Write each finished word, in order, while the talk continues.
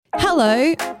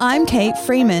Hello, I'm Kate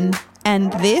Freeman,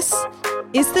 and this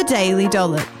is the Daily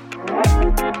Dollop.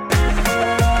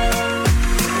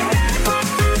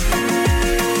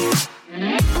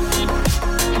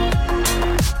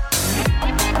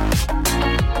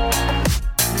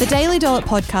 The Daily Dollop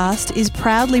podcast is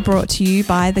proudly brought to you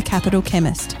by The Capital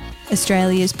Chemist,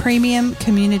 Australia's premium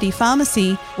community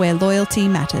pharmacy where loyalty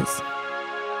matters.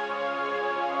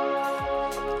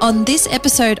 On this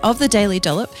episode of The Daily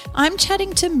Dollop, I'm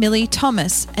chatting to Millie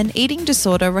Thomas, an eating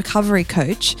disorder recovery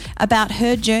coach, about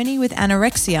her journey with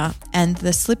anorexia and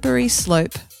the slippery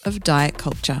slope of diet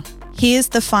culture. Here's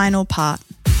the final part.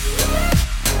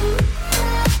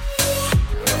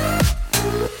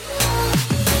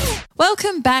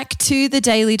 Welcome back to the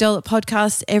Daily Dollop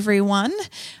podcast, everyone.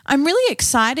 I'm really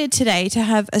excited today to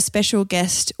have a special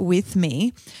guest with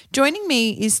me. Joining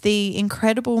me is the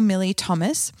incredible Millie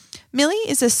Thomas. Millie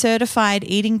is a certified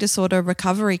eating disorder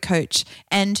recovery coach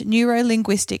and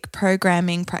neuro-linguistic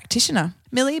programming practitioner.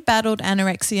 Millie battled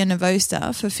anorexia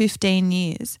nervosa for 15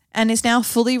 years and is now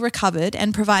fully recovered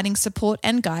and providing support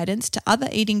and guidance to other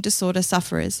eating disorder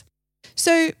sufferers.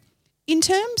 So in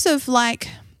terms of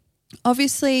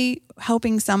obviously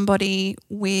helping somebody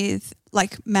with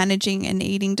managing an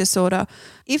eating disorder,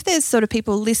 if there's sort of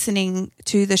people listening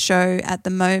to the show at the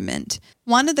moment,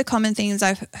 one of the common things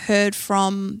I've heard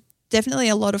from definitely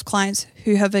a lot of clients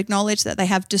who have acknowledged that they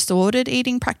have disordered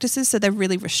eating practices, so they're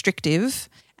really restrictive.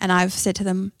 And I've said to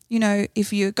them,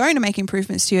 if you're going to make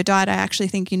improvements to your diet, I actually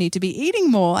think you need to be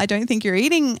eating more. I don't think you're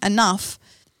eating enough.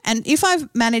 And if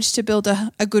I've managed to build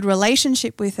a good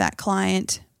relationship with that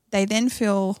client, they then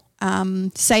feel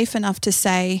safe enough to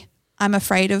say, I'm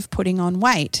afraid of putting on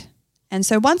weight. And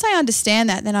so once I understand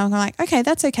that, then I'm like, okay,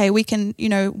 that's okay. We can,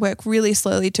 work really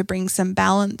slowly to bring some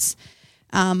balance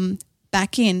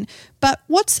back in. But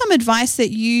what's some advice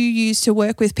that you use to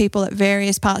work with people at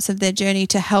various parts of their journey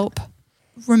to help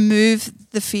remove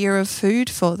the fear of food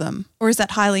for them? Or is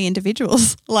that highly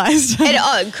individualized?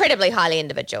 Incredibly highly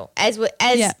individual, as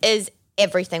is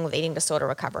everything with eating disorder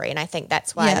recovery. And I think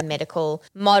that's why the medical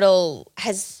model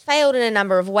has failed in a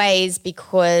number of ways,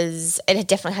 because it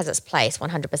definitely has its place,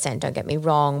 100%, don't get me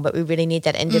wrong, but we really need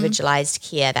that individualized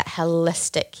care, that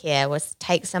holistic care, was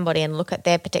take somebody and look at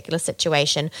their particular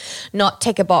situation, not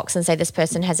tick a box and say this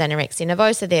person has anorexia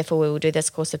nervosa, therefore we will do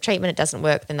this course of treatment. It doesn't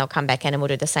work, then they'll come back in and we'll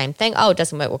do the same thing. Oh, it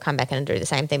doesn't work, we'll come back in and do the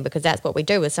same thing, because that's what we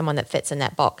do with someone that fits in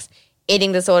that box.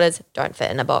 Eating disorders don't fit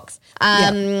in a box.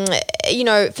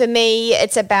 For me,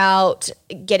 it's about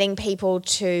getting people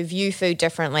to view food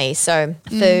differently. So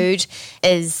food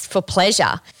is for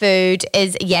pleasure. Food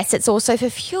is, yes, it's also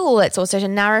for fuel. It's also to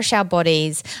nourish our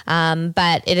bodies.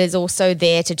 But it is also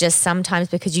there to just sometimes,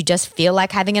 because you just feel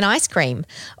like having an ice cream,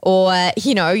 or,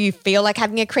 you feel like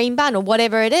having a cream bun, or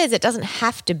whatever it is. It doesn't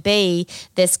have to be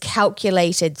this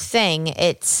calculated thing.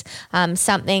 It's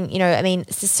something,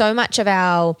 so much of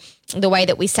the way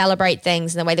that we celebrate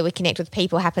things and the way that we connect with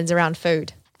people happens around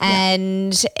food.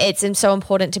 And it's so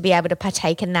important to be able to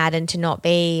partake in that and to not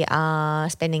be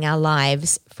spending our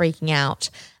lives freaking out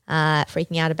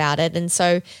about it. And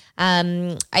so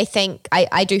I think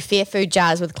I do fair food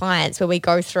jars with clients where we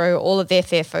go through all of their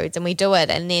fair foods and we do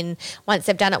it. And then once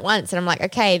they've done it once, and I'm like,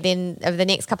 okay, then over the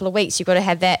next couple of weeks, you've got to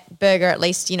have that burger at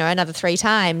least, another 3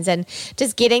 times. And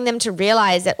just getting them to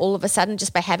realize that all of a sudden,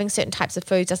 just by having certain types of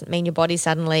foods doesn't mean your body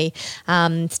suddenly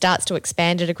starts to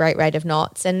expand at a great rate of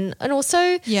knots. And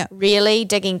also really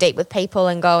digging deep with people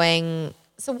and going,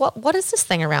 so what is this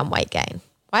thing around weight gain?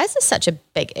 Why is this such a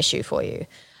big issue for you?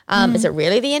 Is it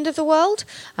really the end of the world?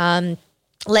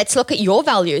 Let's look at your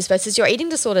values versus your eating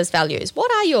disorder's values.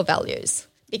 What are your values?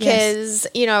 Because,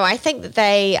 I think that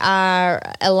they are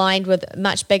aligned with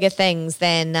much bigger things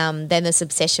than this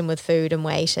obsession with food and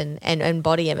weight and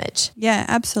body image. Yeah,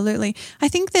 absolutely. I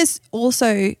think there's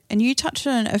also, and you touched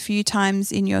on it a few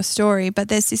times in your story, but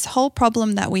there's this whole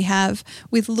problem that we have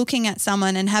with looking at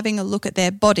someone and having a look at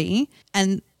their body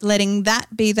and letting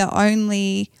that be the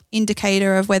only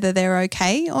indicator of whether they're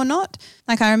okay or not.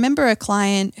 Like, I remember a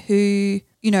client who,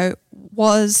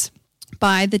 was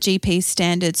by the GP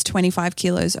standards 25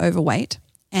 kilos overweight,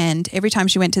 and every time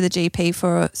she went to the GP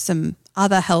for some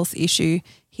other health issue,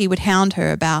 he would hound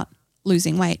her about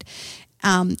losing weight,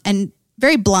 and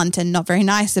very blunt and not very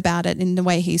nice about it in the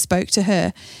way he spoke to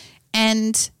her.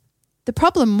 And the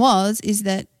problem is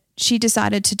that she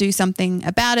decided to do something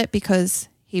about it because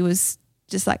he was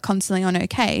just constantly on her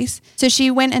case. So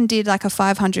she went and did a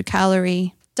 500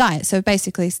 calorie diet. So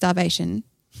basically starvation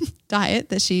diet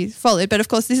that she followed. But of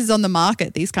course, this is on the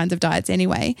market, these kinds of diets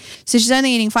anyway. So she's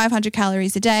only eating 500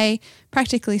 calories a day,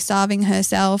 practically starving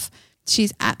herself.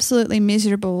 She's absolutely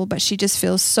miserable, but she just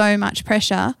feels so much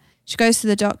pressure. She goes to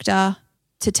the doctor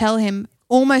to tell him,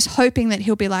 almost hoping that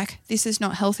he'll be like, this is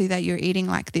not healthy that you're eating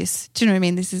like this. Do you know what I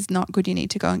mean? This is not good. You need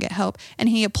to go and get help. And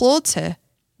he applauds her.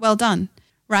 Well done,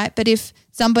 right? But if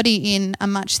somebody in a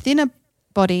much thinner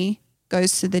body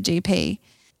goes to the GP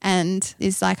and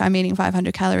is like, I'm eating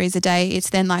 500 calories a day, it's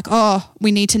then like, oh,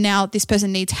 we need to now, this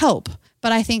person needs help.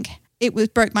 But I think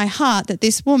broke my heart that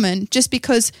this woman, just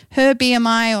because her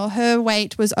BMI or her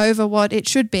weight was over what it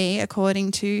should be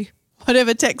according to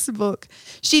whatever textbook,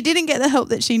 she didn't get the help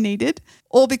that she needed,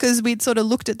 or because we'd sort of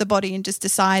looked at the body and just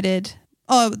decided,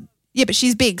 oh, yeah, but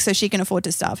she's big so she can afford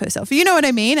to starve herself. You know what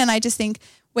I mean? And I just think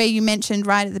where you mentioned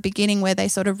right at the beginning where they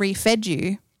sort of refed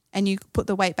you and you put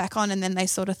the weight back on and then they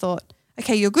sort of thought,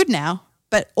 okay, you're good now,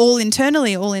 but all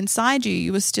internally, all inside you,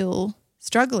 you were still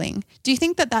struggling. Do you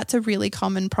think that that's a really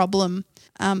common problem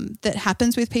that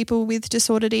happens with people with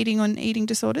disordered eating or eating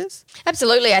disorders?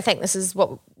 Absolutely. I think this is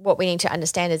what we need to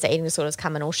understand is that eating disorders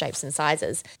come in all shapes and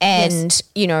sizes. And,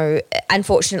 you know,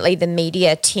 unfortunately the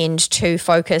media tend to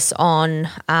focus on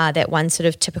that one sort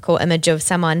of typical image of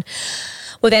someone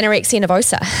with anorexia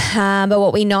nervosa. But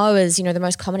what we know is, you know, the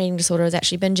most common eating disorder is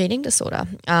actually binge eating disorder.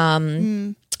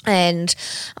 And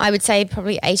I would say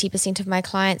probably 80% of my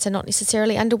clients are not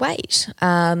necessarily underweight.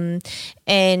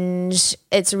 And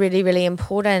it's really, really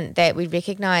important that we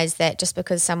recognise that just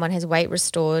because someone has weight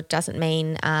restored doesn't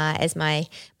mean, as my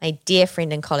dear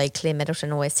friend and colleague Claire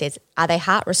Middleton always says, are they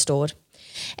heart restored?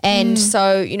 And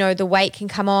so, you know, the weight can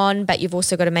come on, but you've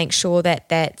also got to make sure that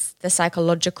that's the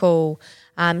psychological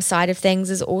side of things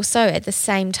is also at the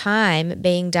same time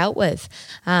being dealt with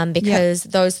because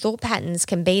those thought patterns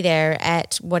can be there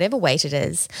at whatever weight it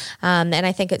is. And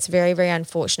I think it's very, very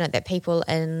unfortunate that people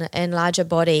in larger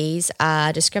bodies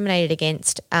are discriminated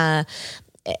against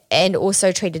and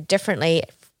also treated differently,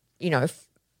 you know,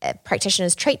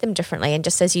 practitioners treat them differently. And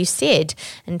just as you said,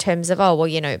 in terms of, oh, well,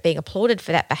 you know, being applauded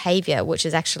for that behaviour, which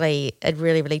is actually a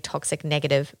really, really toxic,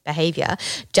 negative behaviour,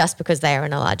 just because they are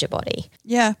in a larger body.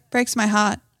 Yeah, breaks my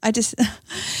heart. I just,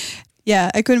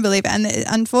 I couldn't believe it. And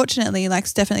unfortunately,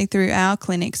 like definitely through our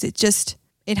clinics,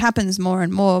 it happens more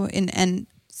and more. And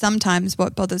sometimes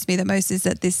what bothers me the most is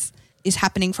that this is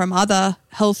happening from other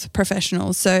health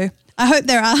professionals. So I hope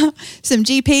there are some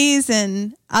GPs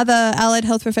and other allied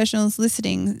health professionals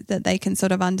listening that they can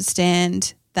sort of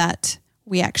understand that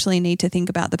we actually need to think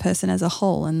about the person as a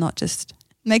whole and not just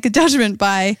make a judgment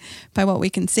by what we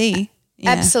can see.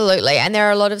 Yeah. Absolutely. And there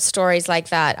are a lot of stories like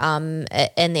that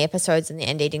in the episodes in the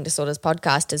End Eating Disorders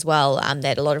podcast as well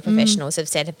that a lot of professionals have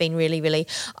said have been really, really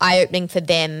eye-opening for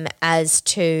them as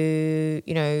to,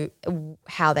 you know,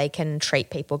 how they can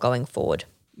treat people going forward.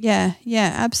 Yeah,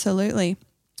 absolutely.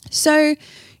 So,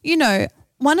 you know,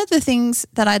 one of the things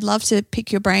that I'd love to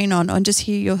pick your brain on just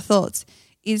hear your thoughts,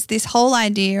 is this whole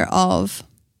idea of,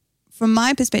 from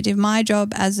my perspective, my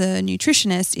job as a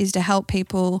nutritionist is to help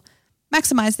people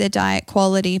maximize their diet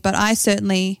quality. But I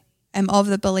certainly am of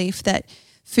the belief that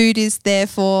food is there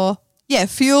for,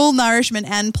 fuel, nourishment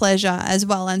and pleasure as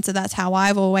well. And so that's how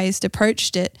I've always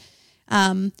approached it.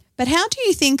 But how do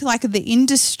you think like the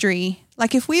industry,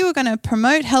 like if we were going to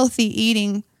promote healthy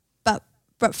eating,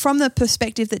 but from the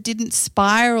perspective that didn't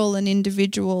spiral an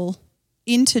individual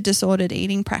into disordered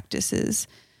eating practices,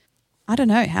 I don't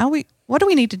know, what do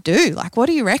we need to do? Like, what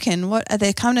do you reckon? What are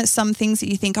there kind of some things that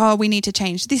you think, oh, we need to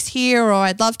change this here, or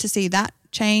I'd love to see that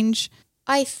change?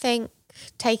 I think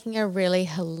taking a really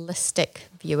holistic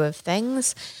view of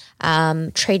things,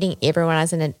 treating everyone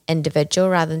as an individual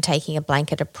rather than taking a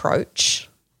blanket approach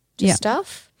to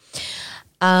stuff.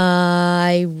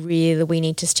 We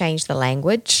need to change the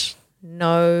language.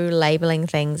 No labeling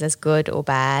things as good or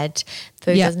bad.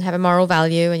 Food doesn't have a moral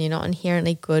value and you're not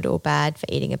inherently good or bad for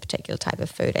eating a particular type of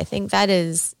food. I think that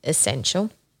is essential.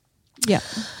 Yeah.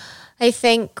 I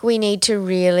think we need to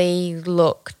really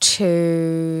look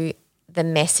to the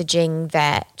messaging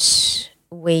that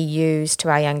we use to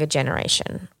our younger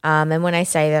generation. And when I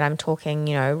say that, I'm talking,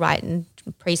 you know, right in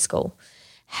preschool.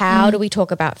 How do we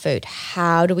talk about food?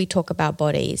 How do we talk about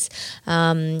bodies?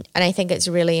 And I think it's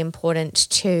really important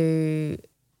to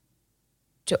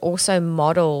also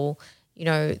model, you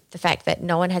know, the fact that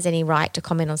no one has any right to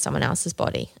comment on someone else's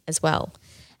body as well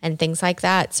and things like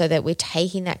that, so that we're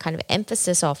taking that kind of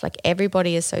emphasis off, like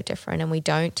everybody is so different and we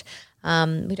don't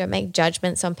make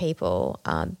judgments on people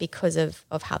because of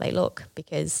how they look,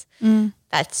 because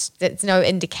that's no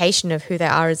indication of who they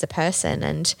are as a person.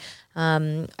 And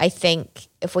I think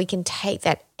if we can take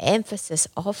that emphasis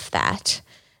off that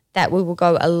we will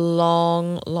go a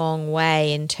long, long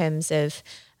way in terms of,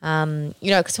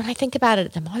 you know, because when I think about it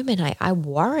at the moment, I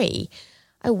worry,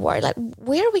 like,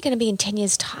 where are we going to be in 10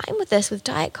 years' time with this, with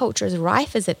diet culture as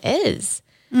rife as it is?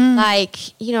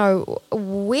 Like, you know,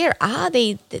 where are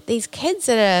these kids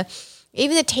that are,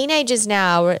 even the teenagers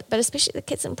now, but especially the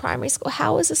kids in primary school,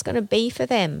 how is this going to be for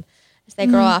them as they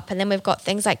grow up? And then we've got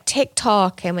things like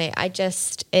TikTok, and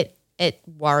it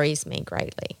worries me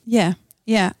greatly. Yeah.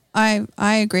 Yeah. I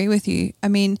agree with you. I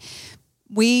mean,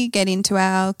 we get into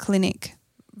our clinic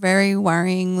very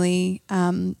worryingly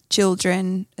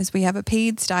children, as we have a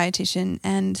peds dietitian,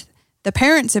 and the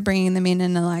parents are bringing them in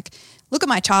and are like, look at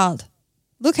my child.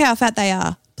 Look how fat they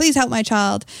are. Please help my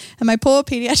child. And my poor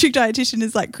pediatric dietitian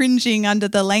is like cringing under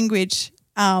the language.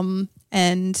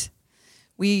 And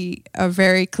we are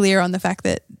very clear on the fact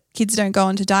that kids don't go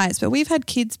onto diets, but we've had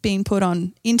kids being put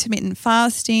on intermittent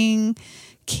fasting,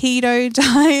 keto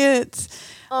diets,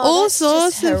 all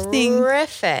sorts of things.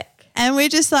 Horrific. And we're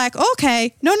just like,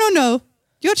 okay, no.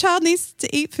 Your child needs to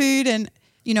eat food. And,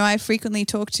 you know, I frequently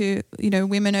talk to, you know,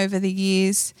 women over the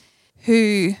years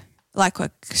who like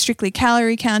are strictly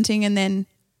calorie counting, and then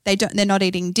they're not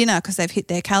eating dinner because they've hit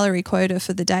their calorie quota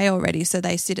for the day already. So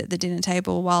they sit at the dinner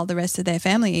table while the rest of their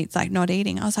family eats, like not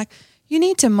eating. I was like, you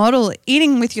need to model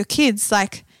eating with your kids.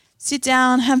 Like, sit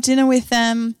down, have dinner with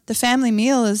them. The family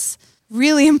meal is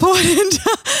really important.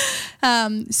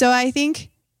 So I think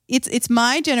it's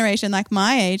my generation, like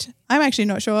my age. I'm actually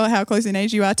not sure how close in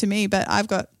age you are to me, but I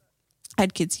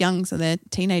had kids young, so they're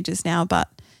teenagers now, but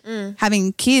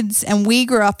having kids, and I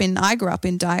grew up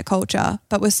in diet culture,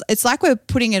 but it's like we're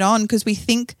putting it on because we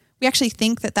actually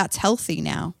think that that's healthy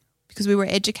now because we were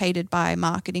educated by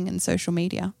marketing and social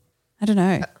media. I don't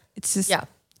know. It's just,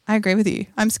 I agree with you.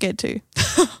 I'm scared too.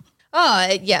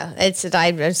 I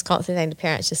just constantly saying to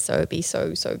parents, just be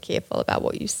so careful about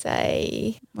what you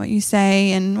say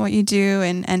and what you do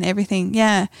and everything.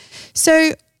 Yeah.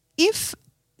 So if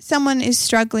someone is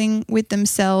struggling with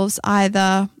themselves,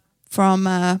 either from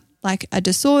a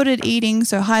disordered eating,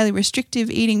 so highly restrictive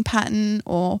eating pattern,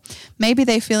 or maybe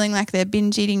they're feeling like they're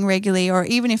binge eating regularly, or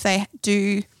even if they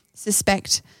do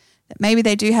suspect that maybe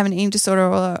they do have an eating disorder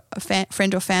or a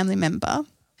friend or family member,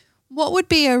 what would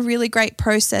be a really great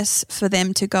process for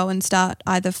them to go and start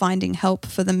either finding help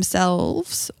for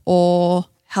themselves or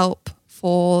help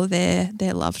for their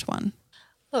loved one?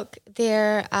 Look,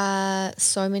 there are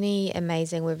so many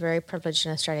amazing, we're very privileged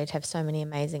in Australia to have so many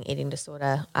amazing eating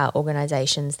disorder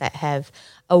organisations that have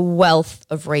a wealth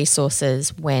of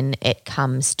resources when it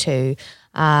comes to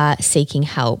seeking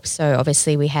help. So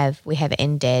obviously we have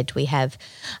NDED, we have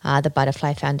the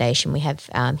Butterfly Foundation, we have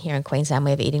here in Queensland,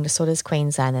 we have Eating Disorders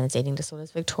Queensland, and there's Eating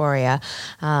Disorders Victoria.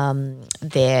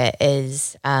 There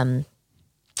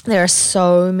are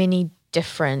so many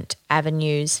different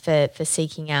avenues for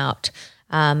seeking out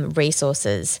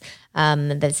resources.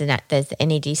 There's the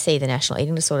NEDC, the National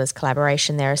Eating Disorders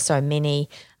Collaboration. There are so many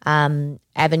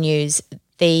avenues.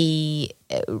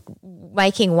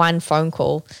 Making one phone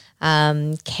call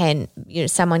someone can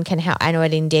help. I know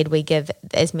at NDED we give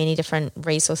as many different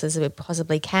resources as we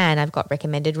possibly can. I've got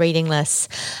recommended reading lists.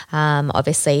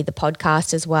 Obviously the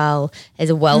podcast as well is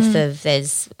a wealth of,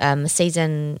 there's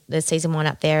season 1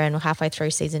 up there and we're halfway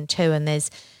through season 2, and there's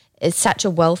such a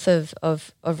wealth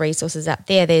of resources up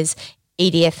there. There's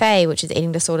EDFA, which is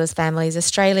Eating Disorders Families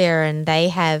Australia, and they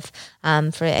have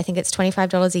for I think it's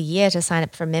 $25 a year to sign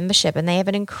up for membership, and they have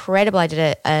an incredible. I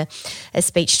did a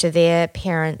speech to their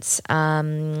parents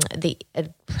I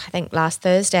think last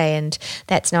Thursday, and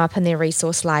that's now up in their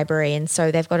resource library, and so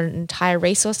they've got an entire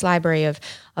resource library of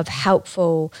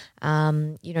helpful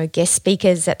guest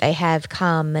speakers that they have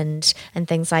come and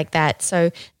things like that. So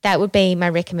that would be my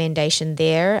recommendation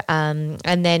there, and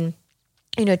then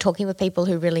talking with people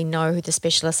who really know who the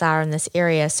specialists are in this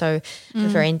area. So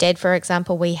for NDED, for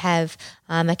example, we have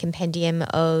a compendium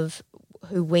of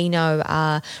who we know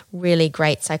are really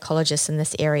great psychologists in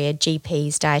this area,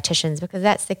 GPs, dietitians, because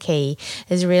that's the key,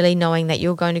 is really knowing that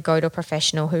you're going to go to a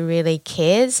professional who really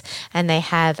cares and they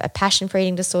have a passion for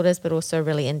eating disorders, but also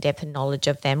really in-depth knowledge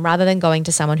of them, rather than going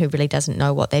to someone who really doesn't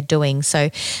know what they're doing. So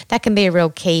that can be a real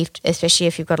key, especially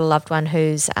if you've got a loved one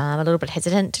who's a little bit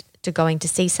hesitant to going to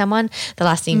see someone. The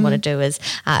last thing you want to do is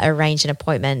arrange an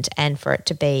appointment and for it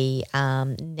to be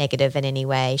negative in any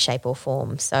way, shape or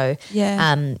form. So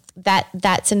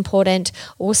that's important.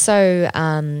 Also,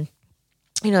 I'm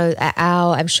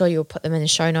sure you'll put them in the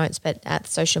show notes, but at the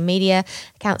social media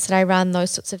accounts that I run,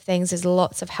 those sorts of things, there's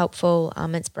lots of helpful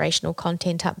inspirational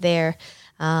content up there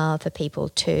for people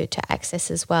to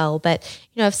access as well. But,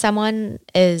 if someone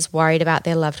is worried about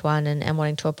their loved one and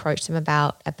wanting to approach them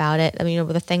about it,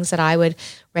 the things that I would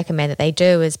recommend that they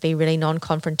do is be really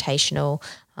non-confrontational,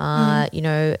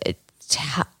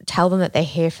 tell them that they're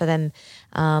here for them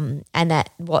and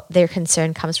that what their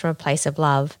concern comes from a place of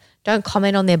love. Don't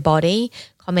comment on their body,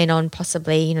 comment on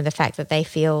possibly, you know, the fact that they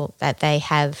feel that they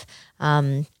have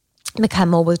become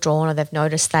more withdrawn, or they've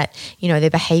noticed that, you know, their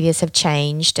behaviors have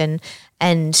changed, and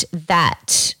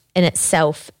that in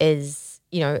itself is,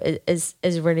 you know, is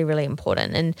really, really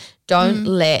important. And don't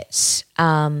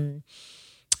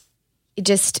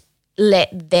just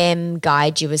let them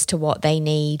guide you as to what they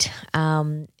need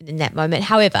in that moment.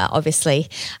 However, obviously,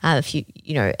 if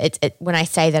you know, when I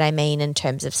say that, I mean in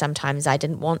terms of sometimes I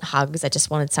didn't want hugs, I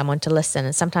just wanted someone to listen,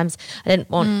 and sometimes I didn't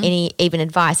want any even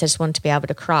advice, I just wanted to be able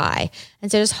to cry. And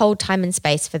so just hold time and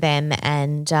space for them,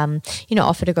 and you know,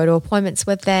 offer to go to appointments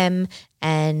with them,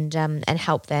 and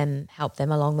help them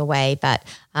along the way. But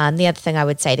the other thing I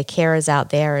would say to carers out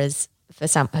there is, for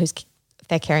some who's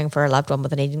they're caring for a loved one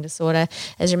with an eating disorder,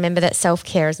 is remember that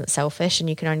self-care isn't selfish, and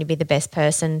you can only be the best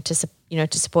person to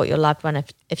support your loved one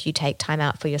if you take time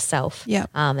out for yourself.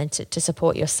 And to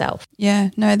support yourself.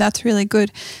 Yeah, no, that's really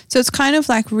good. So it's kind of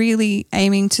like really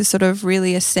aiming to sort of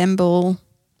really assemble,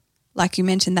 like you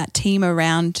mentioned, that team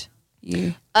around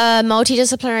you. A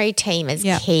multidisciplinary team is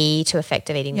key to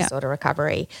effective eating disorder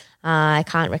recovery. I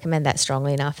can't recommend that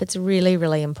strongly enough. It's really,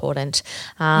 really important.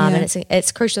 And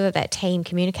it's crucial that team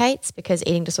communicates, because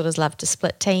eating disorders love to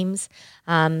split teams.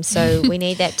 So we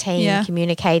need that team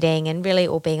communicating and really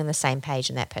all being on the same page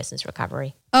in that person's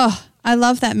recovery. Oh, I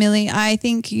love that, Millie. I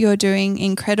think you're doing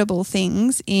incredible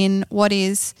things in what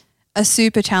is a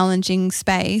super challenging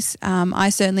space.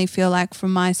 I certainly feel like, for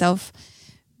myself,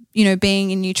 you know, being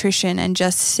in nutrition and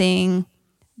just seeing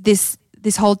this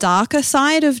whole darker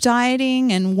side of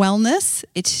dieting and wellness,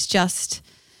 it's just,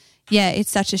 it's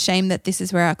such a shame that this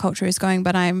is where our culture is going.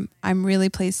 But I'm really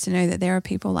pleased to know that there are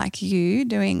people like you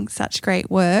doing such great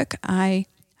work. I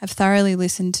have thoroughly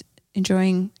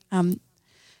enjoyed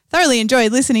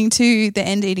listening to the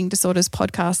End Eating Disorders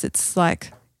podcast. It's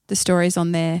like the stories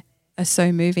on there are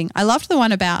so moving. I loved the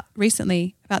one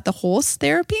recently about the horse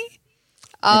therapy.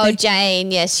 Oh, Jane,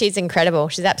 yes, she's incredible.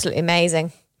 She's absolutely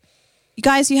amazing. You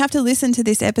guys, you have to listen to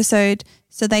this episode.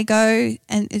 So they go,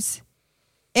 and it's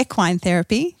equine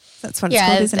therapy. That's what it's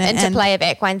called, isn't it? Yeah, the interplay of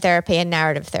equine therapy and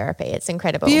narrative therapy. It's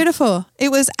incredible. Beautiful. It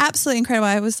was absolutely incredible.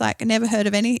 I was like, I never heard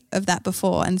of any of that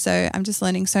before, and so I'm just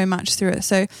learning so much through it.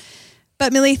 So,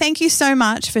 but Millie, thank you so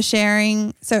much for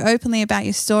sharing so openly about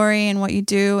your story and what you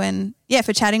do, and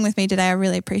for chatting with me today. I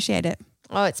really appreciate it.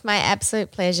 Oh, it's my absolute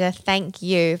pleasure. Thank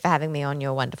you for having me on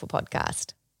your wonderful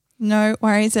podcast. No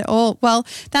worries at all. Well,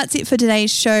 that's it for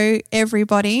today's show,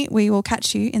 everybody. We will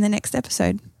catch you in the next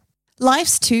episode.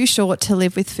 Life's too short to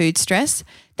live with food stress.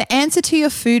 The answer to your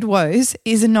food woes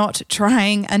is not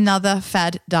trying another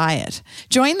fad diet.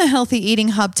 Join the Healthy Eating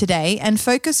Hub today and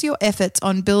focus your efforts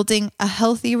on building a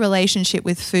healthy relationship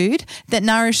with food that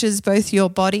nourishes both your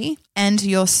body and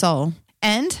your soul.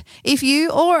 And if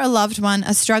you or a loved one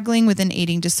are struggling with an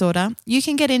eating disorder, you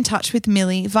can get in touch with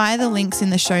Millie via the links in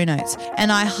the show notes.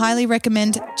 And I highly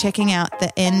recommend checking out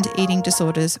the End Eating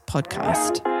Disorders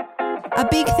podcast. A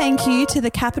big thank you to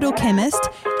the Capital Chemist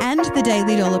and the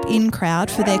Daily Dollop In crowd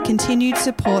for their continued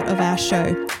support of our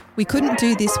show. We couldn't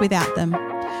do this without them.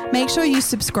 Make sure you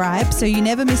subscribe so you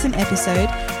never miss an episode.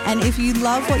 And if you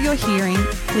love what you're hearing,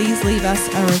 please leave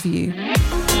us a review.